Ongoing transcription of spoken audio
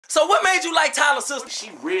So what made you like Tyler's sister?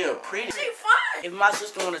 She real pretty. She fine. If my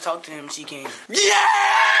sister wanna talk to him, she can. Yeah!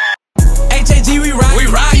 HAG, we rock.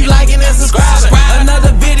 You liking and subscribing.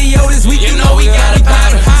 Another video this week, you know we got it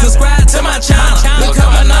poppin'. Subscribe to my channel,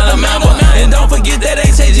 become another member. And don't forget that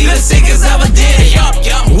HAG the sickest ever did.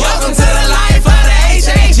 Welcome to the life of the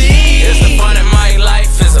HAG. It's the FunnyMike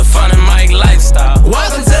life, it's a FunnyMike lifestyle.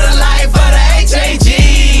 Welcome to the life of the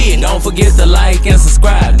HAG. Don't forget to like and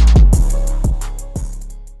subscribe.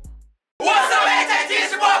 What's up, HAG?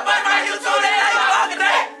 It's your boy FunnyMike. You tune in. How you fucking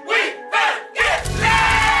day? We better get live!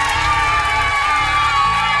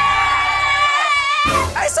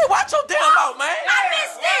 Hey, say, watch your damn mouth, man. I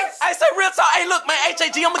missed this. Hey, say, real talk. Hey, look, man,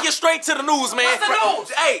 HAG, I'm gonna get straight to the news, man. What's the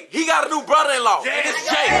news? Hey, he got a new brother-in-law. Yeah. It's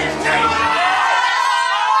Jay.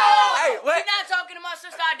 Hey, what? You're not talking to my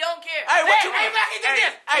sister, I don't care. Hey, what you Hey, mean? Mac, he did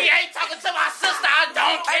this. He ain't talking to my sister, I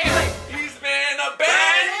don't Hey, care. he's been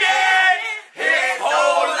abandoned his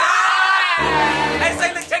whole life. Hey,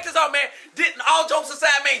 say, look, check this out, man. Didn't all jokes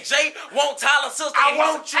aside, man, Jay want Tyler's sister. I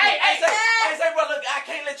want you. Hey, say, bro, look, I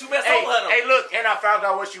can't let you mess Hey, over her. hey, look, and I found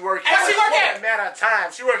out where she work at. Where she work at? In a matter of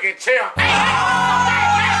time. She work at Champ.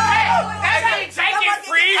 That ain't taking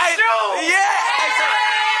free shoes.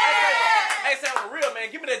 Yeah. Hey, say, on the real,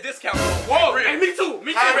 man, give me that discount. Whoa, Hey, me too.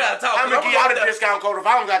 Me too. I'm ready to talk. I'm gonna give y'all the discount code if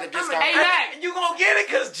I don't got the discount. Hey, Mac. You gonna get it,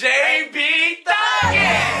 cause Jay be thuggin'.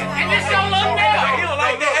 And this your little nigga. He don't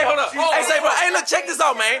like that. Hey, hold up. Hey, say, bro, hey, look, check this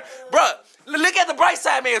out, man. Bro, look at the bright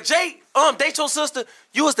side, man. If Jay, date your sister,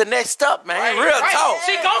 you was the next up, man. Real talk.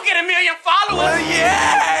 She gon' get 1 million followers.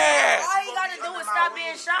 Yeah. All you gotta do is stop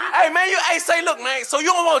being shy. Hey, man, hey, say, look, man. So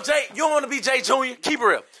you don't want Jay, you don't want to be Jay Jr. Keep it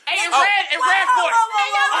real. Hey, in red voice.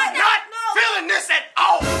 I'm not feeling this at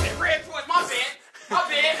all. In red voice, my bad. My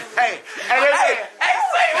bad. Hey, Hey,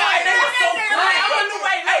 say, man, that was so funny. I'm a new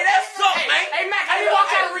baby. Hey, that's something, man. Hey, Mac, let me walk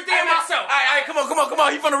out and redeem myself. All right, come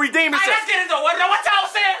on. He finna redeem Hey, himself. let's get into it. What y'all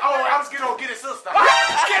saying? oh, I was gonna get his sister.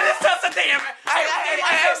 Get his sister, damn it. Hey,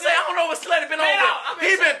 say, I don't know what Slutty been on with.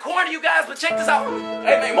 He been corny, you guys, but check this out.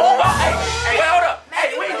 Hey, man, move on. Hey, hold up.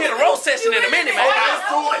 Hey, we can get a roast session in a minute, man. Let's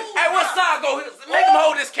do it. Hey, what's Sago? Make him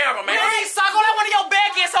hold this camera, man. Hey, Sago, let one of your bad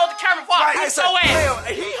kids hold the camera for Hey, so ass.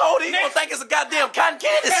 he hold it. He gonna think it's a goddamn cotton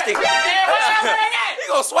candy stick. Yeah, what's up with that? He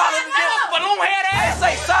gonna swallow it again. Balloon head Hey, ass.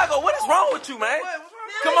 say, Sago, what is wrong with you, man?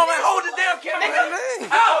 Come on, man, hold the damn camera, man.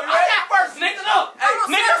 Oh, I got first, nigga. Look. Hey,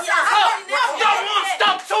 Nigga, stump 1,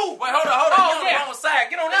 stump 2. Wait, hold on. Oh, Get on the yeah. wrong side.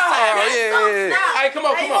 Get on this side, man. Hey, come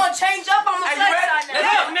on. You gonna change up on the Hey, you flex ready? side now.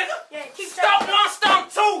 Let's go, nigga. Yeah, keep stump 1, stump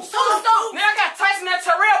 2. Stump. Nigga, I got Tyson and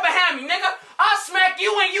Terrell behind me, nigga. I'll smack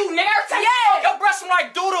you and you, nigga. Take your breast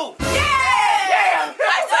like doo-doo. Damn.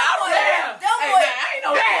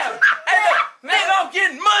 Damn. Hey, look, nigga, I'm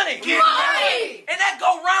getting money. Money. And that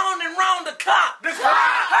go round and round the clock.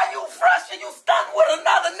 How you fresh and you stuck with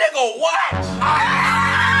another nigga? Watch.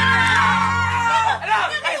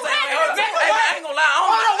 Hey, I ain't gonna lie.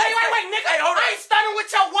 Hold on, wait, nigga. Hey, hold on. I ain't stunning with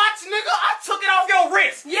your watch, nigga. I took it off your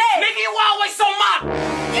wrist. Yeah. Nigga, you always so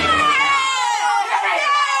model.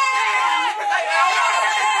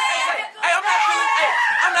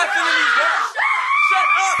 I'm not feeling these girls.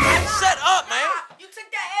 Shut up, man. You took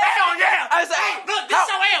that Hell yeah. I said, Hey, look, this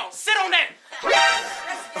your L. Sit on that.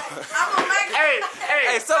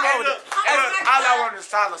 Hey, something wrong with look, it. all I want is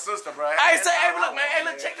Tyler's sister, bro. Hey, look, man. Hey,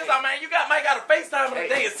 look, check this out, man. You might got a FaceTime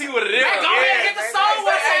today and see what it is. Hey, go ahead and get the song.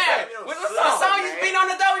 What's that? What's the The song you beat on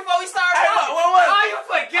the door before we started. Hey, what was it? Oh, you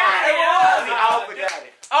forgot Hey, it. what was it? I forgot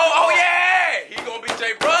it. Oh, yeah. He gonna be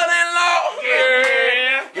Jay brother-in-law.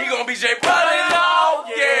 Yeah. He gonna be Jay brother-in-law.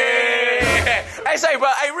 Yeah. Hey, say, bro.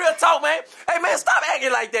 Hey, real talk, man. Hey, man, stop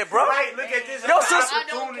acting like that, bro. Right, look at this Your sister.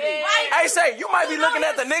 opportunity. Hey, say, you might be looking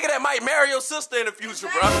at the nigga that might marry your sister in the future,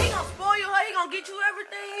 bro. He gonna spoil you. He gonna get you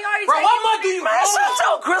everything. He already Bro, what more do you Man, want? shut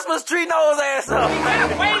your Christmas tree nose ass up. Got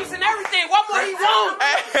waves and everything. What more do you want?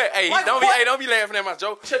 Hey, don't be laughing at my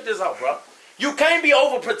joke. Check this out, bro. You can't be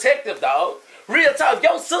overprotective, dog. Real talk. If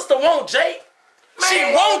your sister want Jay, she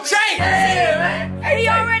want Jay. Yeah, man. He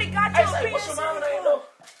already got your Hey, what's your mama name, though?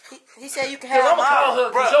 He said you can Cause have I'ma call her,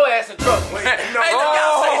 cause your ass in trouble. Hey, look,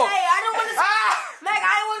 y'all say, Hey, I don't want to. Mac,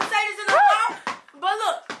 I didn't want to say this in the mouth, but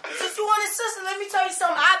look, since you want his sister, let me tell you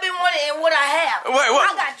something. I've been wanting and what I have. Wait, what?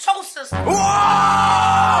 I got your sister.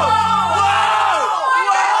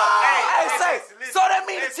 Hey, say, so that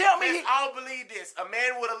means tell me. I'll believe this. A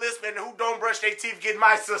man with a lisp and who don't brush their teeth get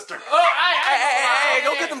my sister. Hey,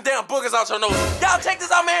 go get them damn boogers out your nose. Y'all check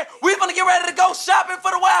this out, man. We finna get ready to go shopping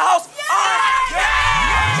for the White House.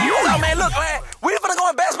 Check this out, man. Look, man. We finna go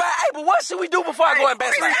in Best Buy. Hey, but what should we do before I go in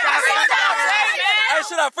Best Buy? Hey,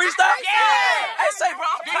 should I freestyle? Yeah. Hey, say, bro,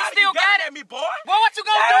 I'm You tired of still you got got at me, boy. Boy, what you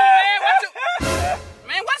gonna do, man?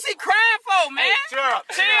 Man, what's he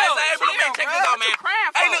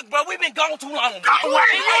too long. You ain't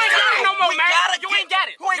got it no more, man. You ain't got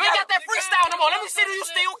it. You ain't got that freestyle no more. Let me see if you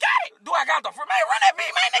still got it. Do I got the free? Man, run that beat,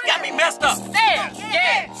 man. They got me messed up.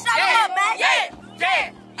 Shut up, man.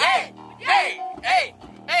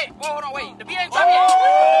 Hey, hold on, wait. The beat ain't dropped yet.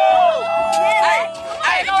 Hey,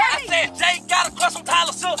 I said Jay got a crush on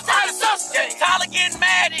Tyler's sister. Tyler getting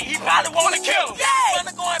mad and he probably want to kill him. We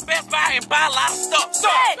finna go in Best Buy and buy a lot of stuff.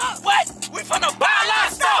 What? We finna buy a lot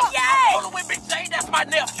of stuff. Rolling with Big J, that's my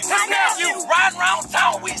nephew. My nephew. Riding around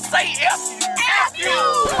town, we say F you. Wait.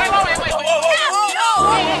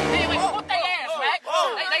 Whoop they ass, Mac.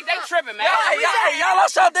 They tripping, man. Hey, y'all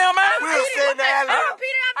lost y'all down, man. We'll send that out.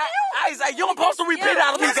 I say, you don't supposed to repeat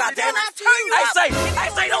out of me, goddamn. I say,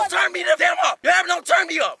 don't turn me the damn up. You haven't don't turn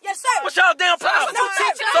me up. Yes, sir. What's y'all damn problem? So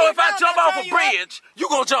if I jump off a bridge, you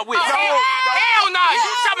gonna jump with me? Hell no. You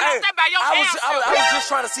jumping off that by your hands. I was just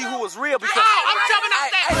trying to see who was real because. I'm jumping off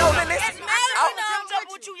that. Hey, no, listen.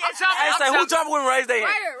 I say, who jumping with me? Raise their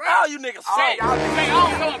hand. All you niggas say. I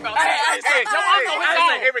don't know about that.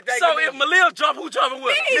 So if Malil jump, who jumping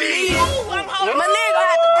with me? Malil gonna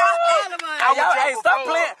have to drop all of us. Hey,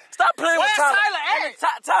 stop playing with Tyler.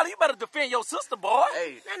 Tyler? Tyler, you better defend your sister, boy.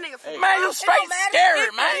 That nigga Man, you straight scary,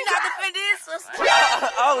 man. He not defending his sister.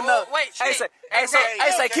 Oh no. Wait, Hey,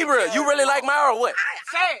 say, keep it real. You really like Myra or what?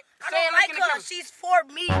 Say it. I don't like her. She's for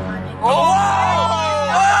me, my nigga. Whoa!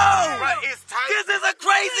 It's tight. This is a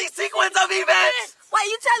crazy sequence of events. Wait,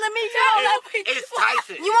 you telling me you won't let me? It's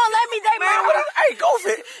Tyson. You won't let me date Man, my what is, hey, go for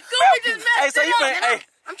it. Goofy just messed Hey, so you it up. hey,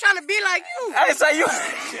 I'm trying to be like you. hey, say you.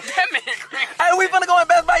 That man crazy. Hey, we finna go in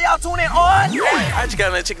Best Buy. Y'all tune in on. I just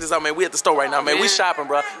gotta check this out, man. We at the store right now, man. We shopping,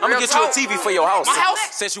 bro. I'm gonna get you a TV for your house. My house?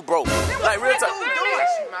 Since you broke. Like real talk. She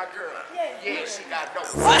my girl. Yeah, she got no.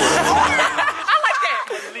 I like that.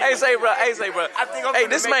 Hey, say, bro. Hey,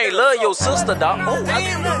 this man love your sister, dog. Oh,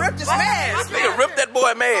 Damn, you ripped his mask. nigga, rip that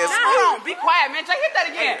boy mask. Hold on, be quiet, man. Just hit that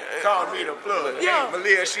again. Call me the plug. Yeah,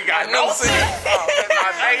 Malia, she got No no sense. sense.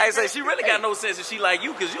 Hey, say she really got no sense if she like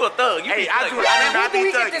you, cause you a thug. You Hey, be I thugging. do not Who be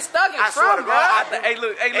we get thugging. this thugging I swear to from, God. Hey,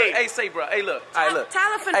 look, hey, say, bro, hey, look, Tyler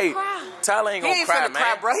finna cry. Tyler ain't He gonna ain't cry, finna man.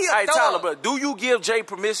 cry, bro. He a Hey, thug. Tyler, bro, do you give Jay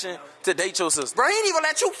permission to date your sister? Bro, he didn't even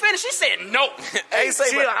let you finish. He said no. Hey, say,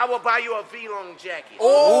 Chill, bro. I will buy you a V-long jacket.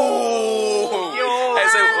 Ooh. Hey,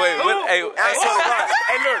 say, wait, what? Hey, That's so right.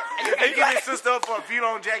 Hey, look, if you get his sister up for a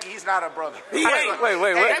V-long jacket, he's not a brother. wait,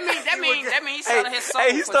 what? That means he's selling his soul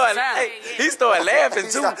Hey, he for started, design. he started laughing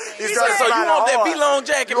too. He So you want that V-long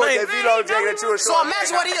jacket, You want man? that V-long jacket that you So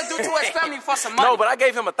imagine what he'll do to his family for some money. No, but I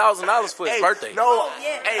gave him $1,000 for his birthday. No,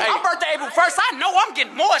 My birthday April 1st. I know I'm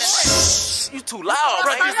getting more than that. You too loud,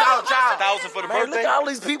 Bro, man. you sound job. 1,000 for the birthday. Look at all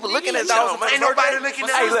these people looking at y'all, man. Ain't nobody looking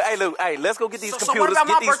at us. Hey, let's go get these So what computers. about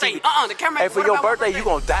Get my these birthday? TVs. The camera. Hey, for what your about my birthday, you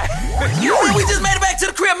gonna die. We just made it back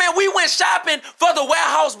to the crib, man. We went shopping for the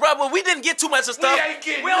warehouse, bro, but we didn't get too much of stuff. We ain't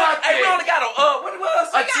getting we only, nothing. we only got what it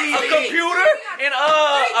was? A TV. A computer and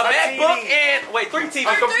a MacBook TV. and wait, 3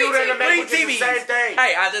 TVs. A computer and a Three MacBook is the TVs. same thing.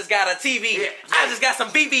 Hey, I just got a TV. Yeah. I just got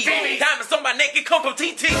some BB. Diamonds on my neck. It come from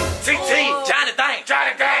TT. TT. Johnny Thang.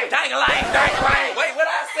 Johnny Gang. Dang-a-lang. Dang-a-lang. Wait, what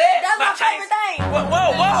I said? That's my chains. favorite thing. Whoa.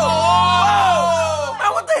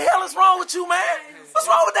 Man, what the hell is wrong with you, man? What's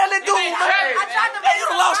wrong with that little dude, man? I tried to Hey, you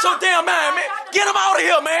done lost your damn mind, man. Get him out of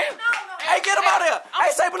here, man. Hey, get him out of here.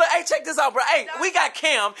 Hey, say, but look, hey, check this out, bro. Hey, we got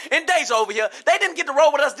Cam and Deja over here. They didn't get to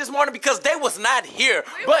roll with us this morning because they was not here.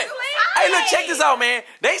 But, hey, look, check this out, man.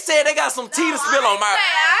 They said they got some tea to spill on my... Hey,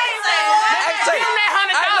 say, Give him that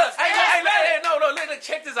 $100. look,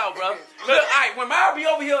 check this out, bro. Look, all right, when Myra be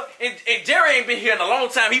over here, and Jerry ain't been here in a long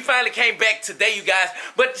time, he finally came back today, you guys.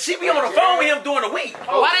 But she be on the phone with him during the week.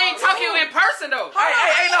 Why they ain't talking in person though?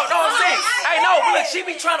 Hey, no, I'm saying. Hey, no, but look, she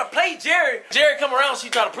be trying to play Jerry. Jerry come around, she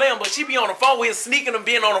try to play him, but she be on the phone with him, sneaking him,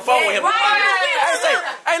 being on the phone with him.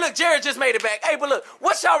 Hey, look, Jerry just made it back. Hey, but look,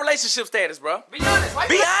 what's y'all relationship status, bro? Be honest.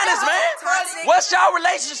 Be honest, man. What's y'all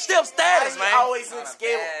relationship status, man? Always look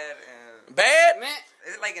scared. Bad? Man.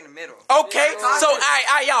 It's like in the middle. Okay, so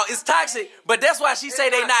y'all, it's toxic, but that's why she say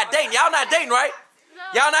they not dating. Y'all not dating, right?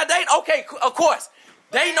 Y'all not dating? Okay, of course.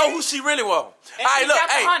 They know who she really was. All right, look,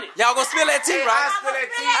 hey, y'all gonna spill that tea, I right? spill that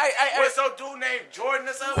tea. Hey. What's some dude named Jordan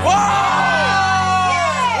or something? Whoa!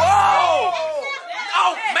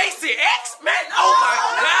 Oh, Macy X, man. Oh my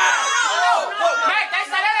God! Mac, they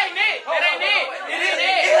say that ain't it. That ain't it. It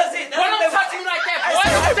is. Boy, don't touch me like that. Boy,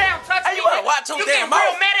 don't damn touch me. Hey, you better watch your damn You get real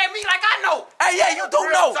mouth. mad at me like I know. Hey, yeah, you do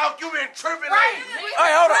know. Talk, you been tripping Right. lately.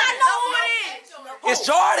 Hey, hold on. I know who it is. It's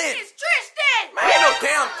Jordan. It's Tristan. Man, ain't no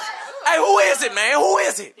damn. Hey, who is it, man? Who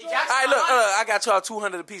is it? All right, look, I got y'all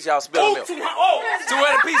 200 apiece. Y'all spill that milk. 200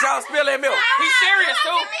 apiece. Y'all spill that milk. He's serious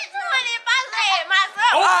too. Give me 200 if I say it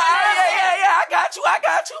myself. Yeah. I got you.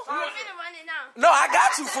 No, I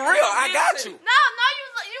got you for real. I got you. No,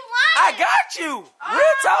 you lying. I got you.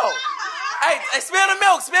 Real talk. Hey, spill the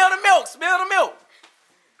milk. Spill the milk. Spill the milk.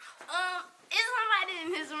 Is somebody in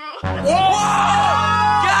his room? Whoa!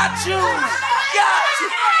 Got you. Got you.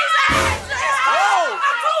 Whoa!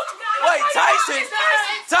 Wait, Tyson.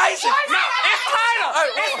 Tyson. No, it's Tyler. Hey,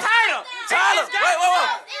 It's Tyler. Tyler. Wait.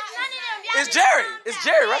 It's Jerry. It's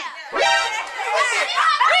Jerry, right? We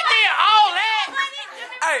did all that.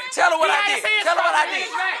 Hey, tell her what I did. Tell her what I did.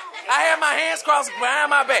 I had my hands crossed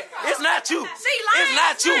behind my back. It's not you. It's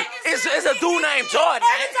not you. It's a dude named Jordan,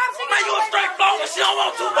 man. Man, you a straight blower. She don't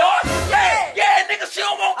want you, boy. Yeah, nigga, she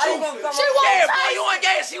don't want you. Boy, you ain't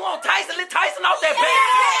gay. She want Tyson. Let Tyson off that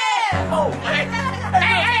bed. Oh, man.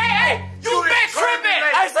 Hey, you been tripping.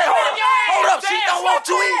 Hey, say, hold up. She don't want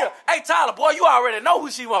you either. Hey, Tyler, boy, you already know who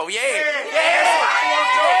she want. Yeah.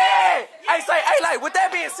 Hey, say, like, with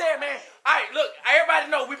that being said, man, all right, look,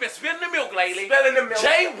 everybody know we've been spilling the milk lately.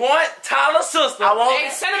 Jay want Tyler's sister. Hey,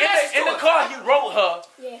 send a message in to the her. car, he wrote her.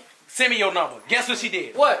 Yeah. Send me your number. Guess what she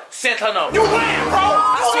did? What? Sent her number. You lying, bro.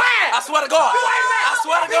 You lying. I swear to God. You ain't lying. I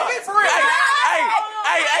swear to God. Be for real.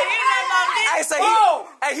 Hey, say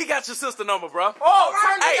he got your sister number, bro.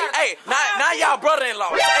 Hey, now y'all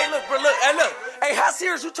brother-in-law. Hey, look, bro, look. Hey, how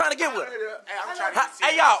serious you trying to get with her? I'm trying to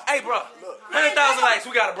Hey, y'all, hey, bro. 100,000 likes,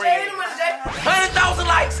 we gotta bring it in. 100,000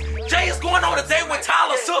 likes. Jay is going on a date with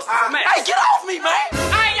Tyler's sister. Hey, get off me, man.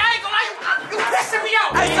 I ain't gonna lie. You pissing me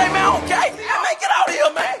off. Hey, say, man, okay. Man, get out of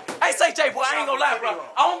here, man. Hey, say, Jay, boy, I ain't gonna lie, bro.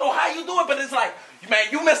 I don't know how you do it, but it's like, man,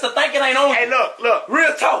 you missed the think it ain't on. Hey, look.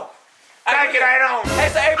 Real talk. Think it ain't on. Hey,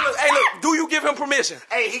 say, hey, look, do you give him permission?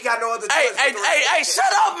 Hey, he got no other choice. Hey,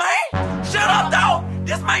 shut up, man. Shut up, dog.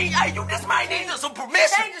 This man need some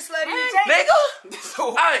permission. Nigga.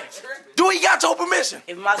 Hey, do he got your permission?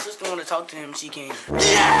 If my sister want to talk to him, she can. Yeah.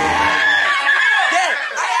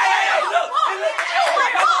 Hey, look.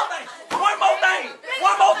 One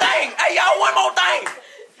more thing. Hey, y'all, one more thing.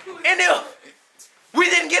 And if we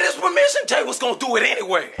didn't get his permission, Jay was gonna do it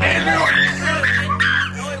anyway.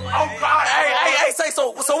 Oh God! Hey! Say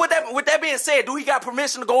so. So with that being said, do he got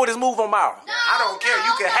permission to go with his move on Mara? I don't care.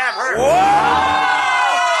 You can have her. Whoa!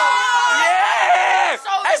 Yeah!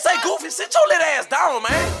 Hey, say Goofy, sit your little ass down,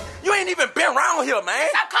 man. You ain't even been around here, man.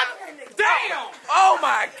 Damn. Oh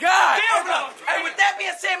my God! Damn. Hey, with that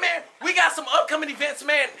being said, man, we got some upcoming events,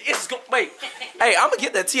 man. Wait. Hey, I'm gonna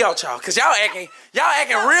get that tea out, y'all, cause y'all acting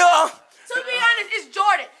real. To be honest, it's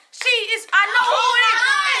Jordan. I know who it is.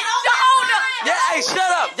 The older. Yeah, hey,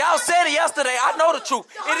 shut up. Y'all said it yesterday. I know the truth.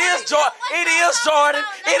 It is Jordan.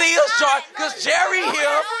 Because Jerry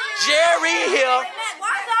here.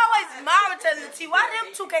 Why is it always Mara telling the T? Why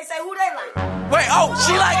them two can't say who they like? Wait,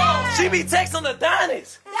 she be texting the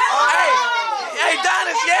Donnies. Hey,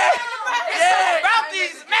 Donnies, yeah. About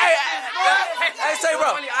these Hey, say,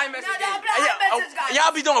 bro.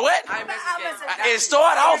 Y'all be doing what? It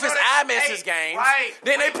started off as iMessage games. Right.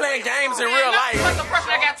 Then they playing games in real life. Trust a person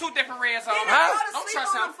that got two different reds on. Huh? Don't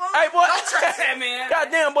trust him. Hey, boy. Don't trust that man.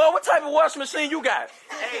 Goddamn, boy, what type of washing machine you got?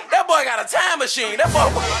 That boy got a time machine. That boy.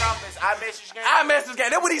 iMessage game.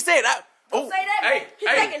 That's what he said. Say that, man. He's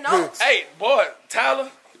taking notes. Hey, boy, Tyler.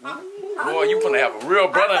 Boy, you finna have a real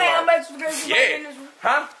brother-in-law. Yeah.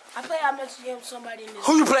 Huh? I play iMessage games with somebody in this.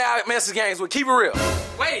 Who you play iMessage games with? Keep it real.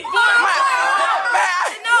 Wait. Hey,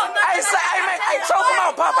 choke him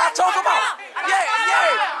out, Papa. Choke him out. Yeah.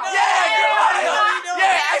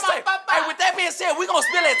 Hey, with that being said, we gonna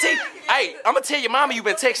spill that tea. Hey, I'm gonna tell your mama you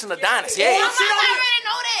been texting the Donnies. Yeah. I already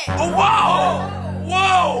know that.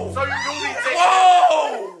 Whoa. So you do these things.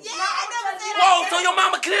 Whoa. So your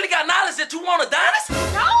mama clearly got knowledge that you want a Donnies?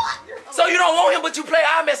 No. So you don't want him, but you play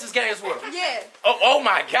iMessage games with him? Yeah. Oh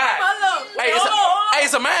my God. Hey,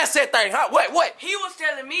 it's a mindset thing, huh? What? He was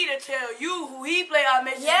telling me to tell you who he played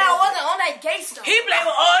iMessage games. Yeah, I wasn't on that gay stuff. He played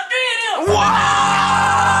with all three of them. Whoa.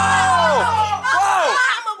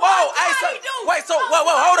 Hey,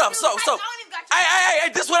 hold up. So. Hey,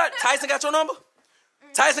 this what Tyson got your number?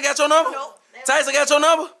 Tyson got your number? Tyson got your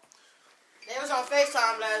number? They was on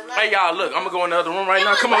FaceTime last night. Hey, y'all, look, I'm gonna go in the other room right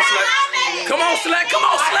now. Come on, Slack.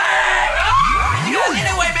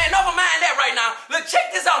 Anyway, man, never mind that right now. Look,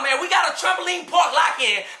 check this out, man. We got a trampoline park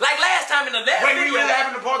lock-in. Like last time in the last video, we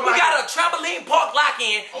got a trampoline park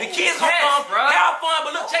lock-in. The kids gonna come, have fun,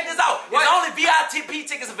 but look, check this out. There's only VIP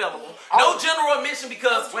tickets available. No general admission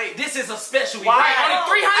because this is a special event.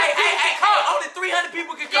 Only 300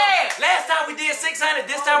 people can come. Last time we did 600.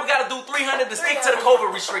 This time we gotta do 300 to stick to the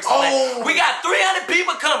COVID restrictions. We got 300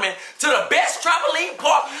 people coming to the best trampoline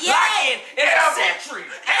park lock-in in a century.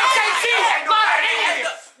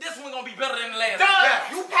 This one gonna be better than the last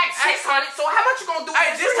one. You packed 600 600. So how much you gonna do?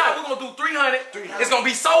 Hey, this time we're gonna do 300. It's gonna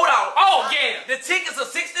be sold out. Oh yeah. The tickets are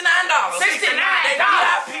 $69.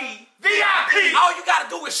 $69. They VIP. All you gotta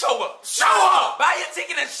do is show up. Show up. Buy your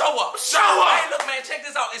ticket and show up. Show up. Hey, look, man, check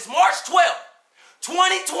this out. It's March 12th,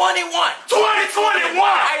 2021. 2021.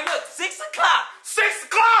 Hey, look, 6 o'clock. 6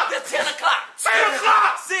 o'clock. To 10 o'clock. 10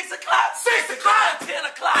 o'clock. 6 o'clock. 6 o'clock. 10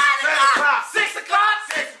 o'clock. 10 o'clock. 6 o'clock.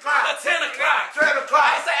 6 o'clock. 10 o'clock. 10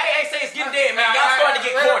 o'clock. Hey, say it's getting dead, man. Y'all starting to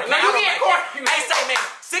get corny. No, you getting corny. Hey, say, man,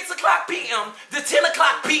 6 o'clock p.m. to 10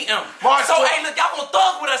 o'clock p.m. March So, 12th. hey, look, y'all gonna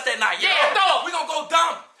thug with us that night. Yeah, thug. We gonna go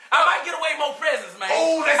dumb. I might get away more presents, man.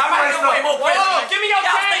 Oh, that's I might nice get away stuff. more presents. Whoa, man. give me your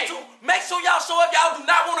Y'all change. stay tuned. Make sure y'all show up. Y'all do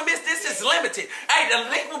not want to miss this. It's limited. Hey, the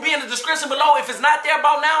link will be in the description below. If it's not there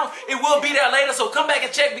about now, it will be there later. So come back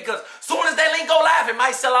and check because soon as that link go live, it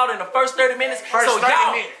might sell out in the first 30 minutes. First so 30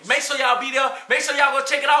 y'all minutes. make sure y'all be there. Make sure y'all go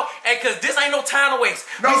check it out. And cause this ain't no time to waste.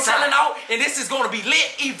 No We time. selling out, and this is gonna be lit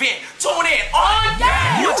event. Tune in.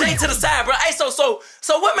 You Jay to the side, bro. Hey,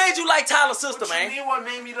 so what made you like Tyler's sister, What man? you mean what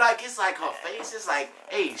made me like? It's like her face. It's like,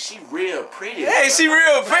 hey, she real pretty. Hey, she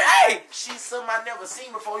real pretty. Hey. She's something I never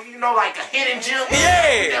seen before. You know, like a hidden gem.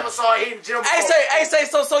 Yeah. You never saw a hidden gem before. Hey, say,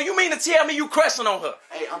 so you mean to tell me you crushing on her?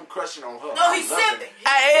 Hey, I'm crushing on her. No, he's I love simping. it.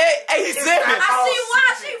 Hey, he's zipping. I see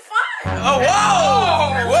why she fine. Oh,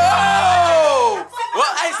 whoa!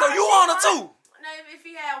 Well, hey, so you on her too? Now, if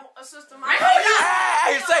he had a sister, my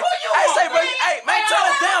Hey, say, bro, hey, man, turn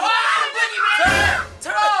it down.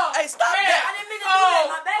 Turn it. Hey, stop that. I didn't mean to do that.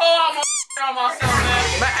 My bad. I'm on myself,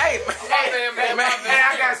 man. Man, hey, Hey,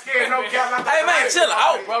 I got scared. No cap. hey, man, chill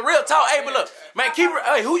out, bro. Real talk. Hey, but look, man, keep it.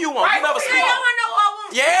 Hey, who you want? You never speak. I know who I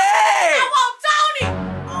want. Yeah. I want Tony.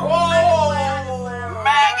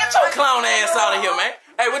 Man, get your clown ass out of here, man.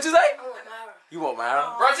 Hey, what you say? You want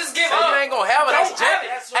Myra? Bro, just give So you up. ain't gonna have it. That's Don't have Jack.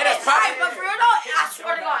 it. Hey, that's Hey, probably. but for real though, I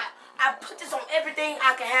swear to God, I put this on everything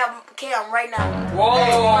I can have Cam right now.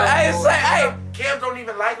 Whoa. Hey, say, hey, Cam don't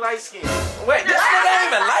even like light skin. wait, this nigga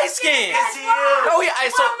ain't even light skinned. Yes, he is. No, hey,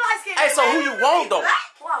 so who you want though?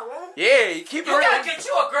 Why I won't? Yeah, you keep it You real. gotta get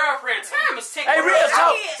you a girlfriend. Time is ticking. Hey, real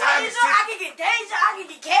talk. Time is I can get Deja, I can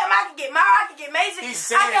get Cam, I can get Myra, I can get Mason. He's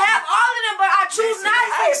I can saying- have all of them, but I choose not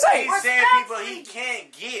to. Hey, say. He's saying people he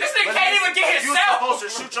can't get. This nigga But can't listen, even get You're himself. supposed to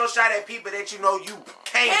shoot your shot at people that you know you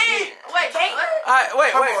can't get. Wait, can't? All right,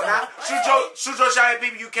 wait. Come on now. Shoot your shot at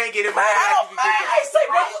people you can't get. If Man, you I can don't, man, hey, say,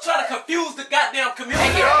 bro, you trying to confuse the goddamn community.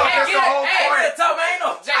 Hey, that's the whole hey, point. Real talk, man, ain't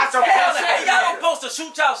no. That's a Hell, bullshit. hey, y'all don't supposed to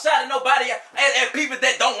shoot y'all shot at nobody at people that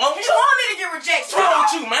don't want He you. want me to get rejected. What's wrong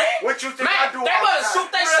with you, man? What you think I Man, do they all the better time? shoot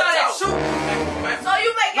they Real shot at talk. shoot. So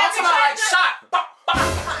you make I'm every talking about like shot. shot. Bop, bop.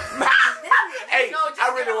 Hey, No, just I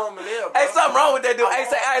really get want to live. Hey, bro. something wrong with that dude. Hey,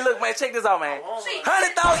 say, hey, look, man, check this out, man. 100,000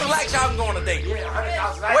 likes, y'all can go on a date. Yeah,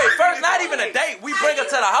 100,000 Wait, first, not even a date. We bring her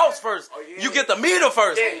to the house first. yeah. You get to meet her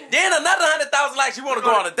first. Yeah. Then another 100,000 likes, you want to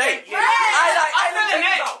go on a date. Yeah. I'm feeling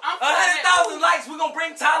that. 100,000 likes, we gonna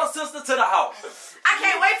bring Tyler's sister to the house. I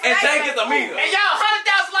can't wait for And that. Jay get to meet her. And y'all,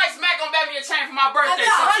 100,000 likes, Mac gonna buy me a chain for my birthday.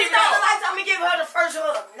 So keep it 100,000 up. likes, I'm gonna give her the first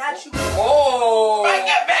hug, not you. Oh. Man,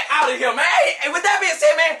 get back out of here, man. Hey, with that being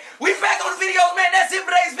said, man, we back on the videos, man. That's it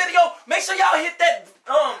for today's video. Make sure y'all hit that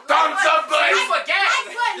Thumbs up, buddy. He forgot.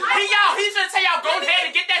 He's gonna tell y'all go ahead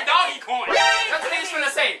and get that doggy coin. That's what he's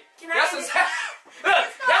finna say. That's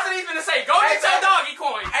what he's finna say. Go get your doggy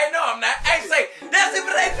coin. Hey, no, I'm not. Hey, say, that's it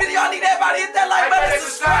for today's video. I need everybody to hit that like button and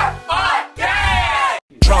subscribe. Yeah.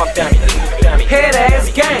 Trump dummy, head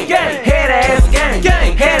ass gang, head ass gang,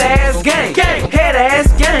 head ass gang, head ass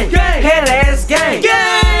gang, head ass gang,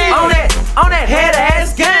 on that head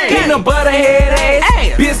ass gang, peanut butter head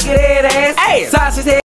ass, biscuit head ass, sausage head.